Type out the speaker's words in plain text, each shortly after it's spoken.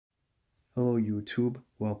Hello YouTube,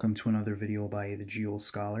 welcome to another video by the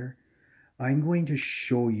GeoScholar. I'm going to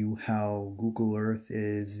show you how Google Earth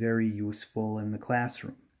is very useful in the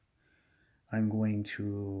classroom.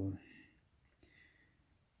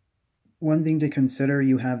 One thing to consider,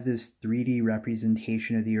 you have this 3D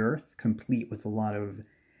representation of the Earth, complete with a lot of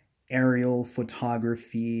aerial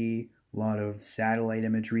photography, a lot of satellite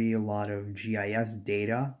imagery, a lot of GIS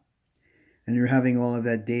data. And you're having all of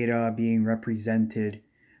that data being represented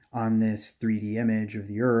on this 3D image of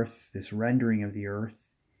the Earth, this rendering of the Earth,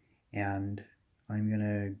 and I'm going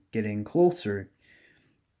to get in closer.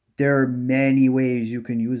 There are many ways you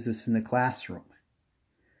can use this in the classroom.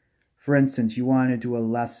 For instance, you want to do a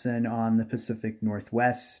lesson on the Pacific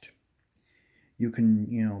Northwest. You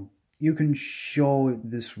can show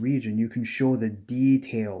this region. You can show the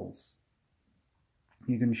details.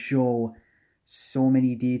 You can show so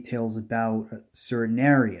many details about certain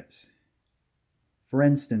areas. For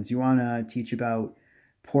instance, you want to teach about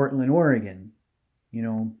Portland, Oregon.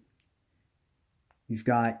 You've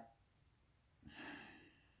got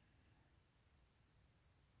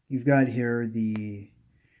here the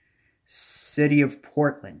city of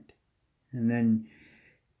Portland. And then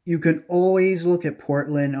you can always look at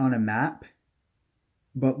Portland on a map,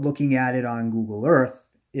 but looking at it on Google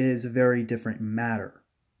Earth is a very different matter,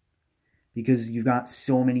 because you've got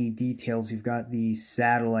so many details. You've got the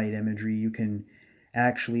satellite imagery. You can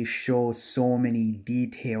actually show so many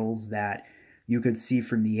details that you could see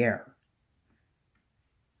from the air.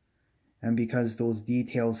 And because those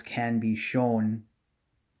details can be shown,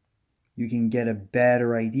 you can get a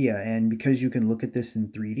better idea. And because you can look at this in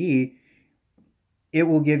 3D, it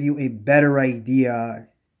will give you a better idea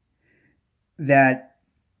that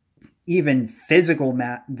even physical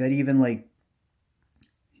map, that even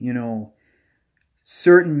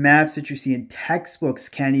certain maps that you see in textbooks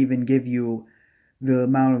can't even give you the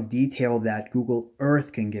amount of detail that Google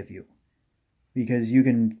Earth can give you. Because you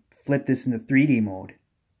can flip this into 3D mode,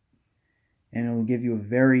 and it'll give you a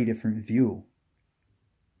very different view.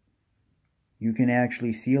 You can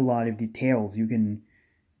actually see a lot of details. You can,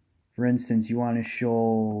 for instance, you want to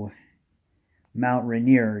show Mount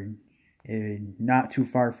Rainier, not too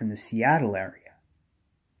far from the Seattle area.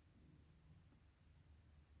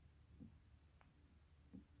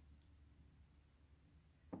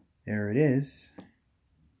 There it is.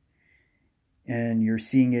 And you're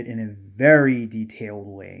seeing it in a very detailed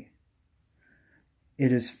way.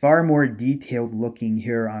 It is far more detailed looking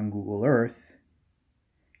here on Google Earth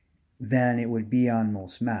than it would be on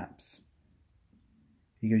most maps,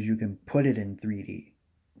 because you can put it in 3D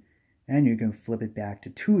and you can flip it back to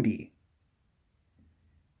 2D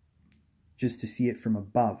just to see it from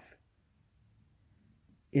above.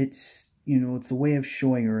 It's a way of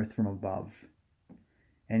showing Earth from above,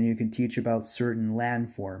 and you can teach about certain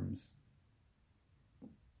landforms.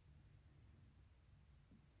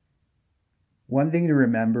 One thing to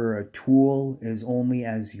remember, a tool is only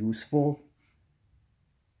as useful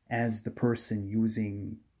as the person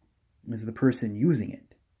using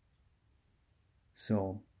it.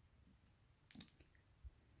 So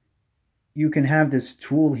you can have this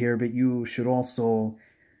tool here, but you should also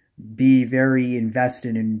be very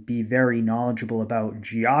invested and be very knowledgeable about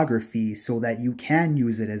geography so that you can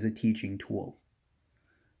use it as a teaching tool.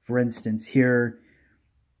 For instance, here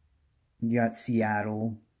you got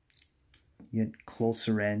Seattle. You get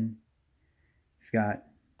closer in, you've got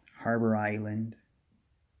Harbor Island.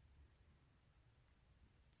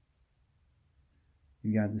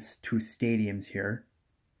 You got these two stadiums here.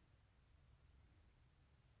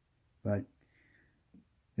 But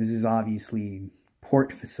this is obviously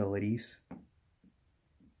port facilities.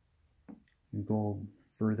 You go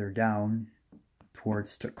further down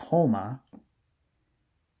towards Tacoma.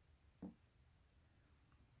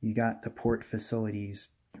 You got the port facilities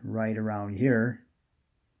right around here.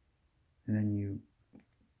 And then you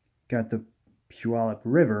got the Puyallup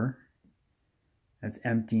River that's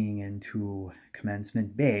emptying into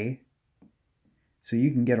Commencement Bay. So you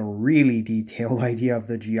can get a really detailed idea of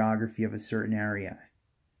the geography of a certain area.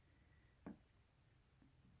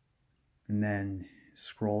 And then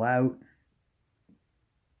scroll out.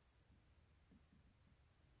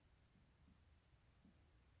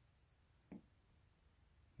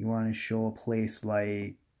 You want to show a place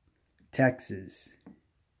like Texas.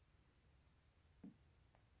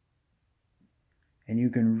 And you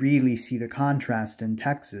can really see the contrast in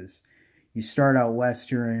Texas. You start out west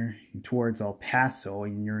here towards El Paso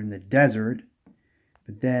and you're in the desert.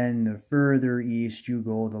 But then the further east you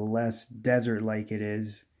go, the less desert-like it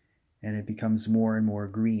is. And it becomes more and more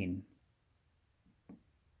green.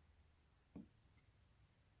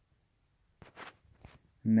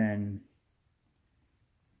 And then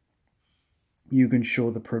you can show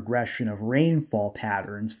the progression of rainfall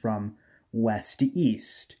patterns from west to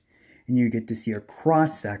east. And you get to see a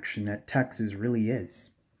cross-section that Texas really is.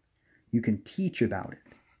 You can teach about it.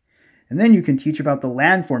 And then you can teach about the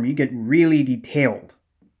landform. You get really detailed.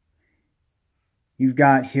 You've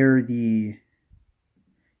got here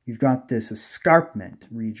you've got this escarpment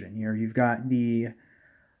region here. You've got the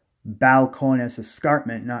Balcones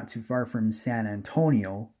Escarpment not too far from San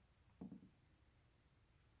Antonio.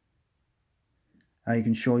 I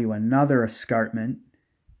can show you another escarpment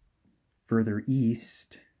further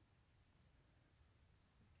east.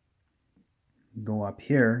 Go up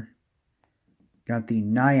here. Got the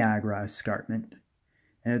Niagara Escarpment.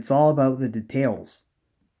 And it's all about the details.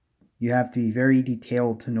 You have to be very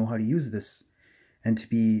detailed to know how to use this and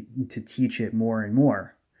to teach it more and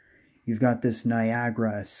more. You've got this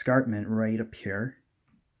Niagara Escarpment right up here.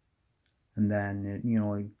 And then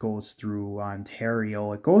it goes through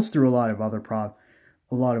Ontario. It goes through a lot of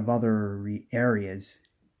other areas.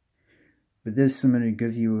 But this, I'm going to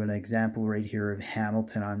give you an example right here of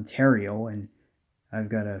Hamilton, Ontario, and I've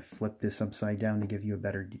got to flip this upside down to give you a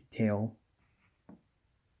better detail.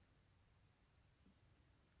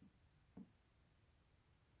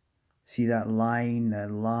 See that line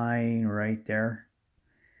right there?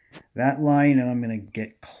 That line, and I'm going to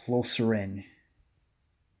get closer in.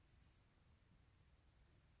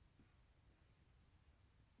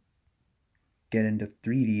 Get into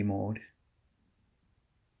 3D mode.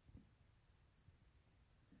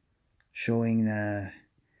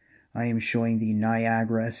 I am showing the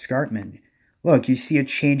Niagara Escarpment. Look, you see a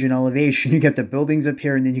change in elevation. You get the buildings up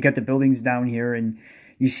here, and then you get the buildings down here, and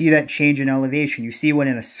you see that change in elevation. You see what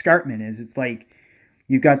an escarpment is. It's like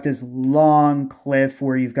you've got this long cliff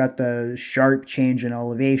where you've got the sharp change in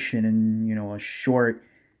elevation and, a short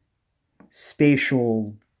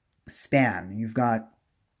spatial span. You've got,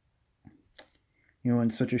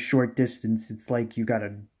 in such a short distance, it's like you've got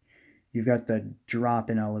the drop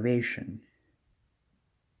in elevation.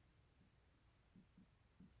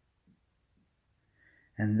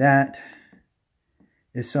 And that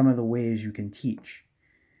is some of the ways you can teach.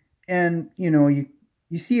 And, you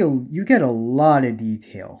get a lot of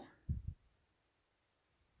detail.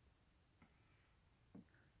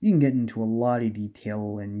 You can get into a lot of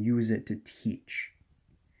detail and use it to teach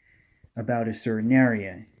about a certain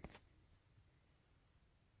area.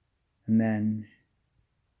 And then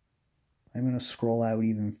I'm going to scroll out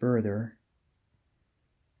even further,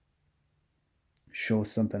 show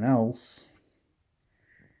something else.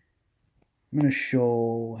 I'm going to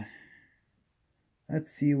show,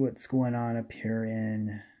 let's see what's going on up here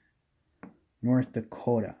in North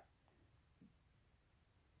Dakota.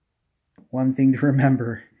 One thing to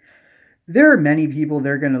remember, there are many people,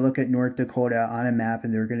 they're going to look at North Dakota on a map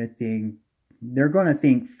and they're going to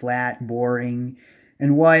think flat, boring.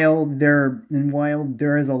 And while there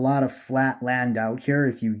is a lot of flat land out here,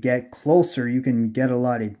 if you get closer, you can get a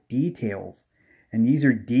lot of details. And these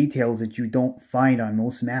are details that you don't find on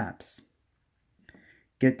most maps.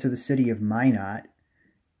 Get to the city of Minot.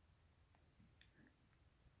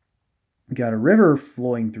 We got a river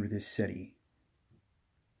flowing through this city.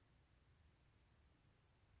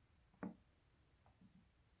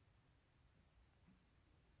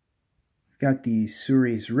 Got the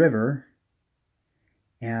Souris River.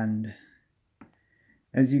 And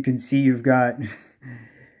as you can see, you've got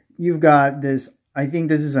this, I think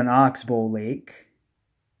this is an oxbow lake.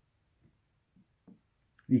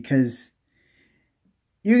 Because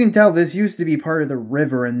you can tell this used to be part of the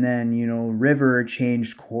river, and then, river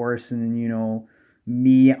changed course, and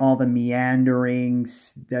then, all the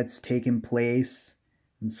meanderings that's taken place.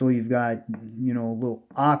 And so you've got, little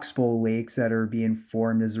oxbow lakes that are being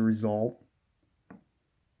formed as a result.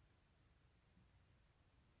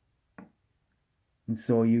 And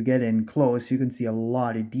so you get in close, you can see a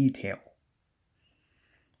lot of detail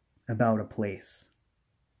about a place.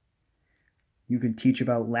 You can teach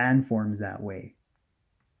about landforms that way.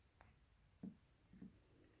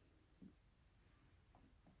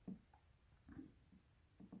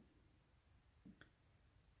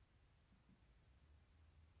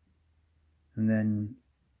 And then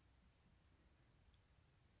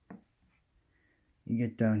you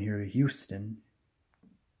get down here to Houston.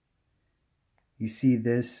 You see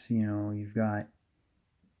this, you've got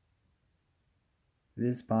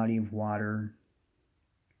this body of water.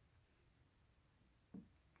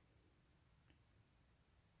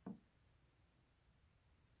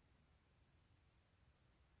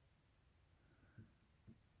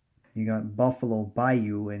 You got Buffalo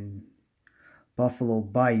Bayou, and Buffalo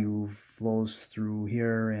Bayou flows through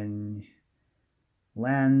here and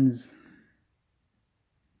lands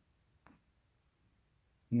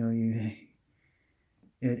it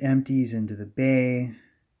empties into the bay,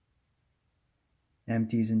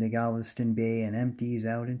 empties into Galveston Bay, and empties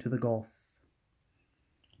out into the Gulf.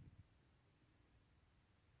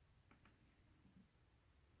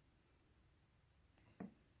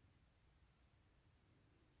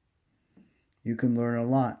 You can learn a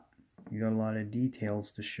lot. You got a lot of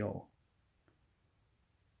details to show.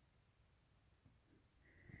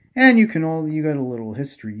 And you got a little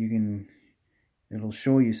history. It'll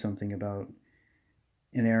show you something about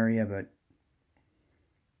an area, but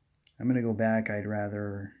I'm going to go back. I'd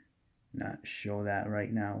rather not show that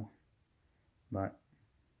right now. But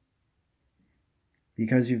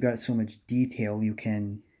because you've got so much detail, you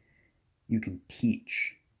can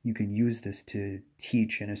teach. You can use this to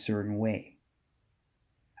teach in a certain way.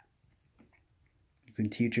 You can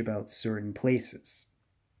teach about certain places.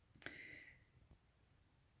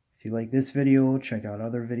 If you like this video, check out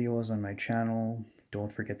other videos on my channel.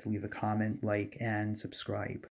 Don't forget to leave a comment, like, and subscribe.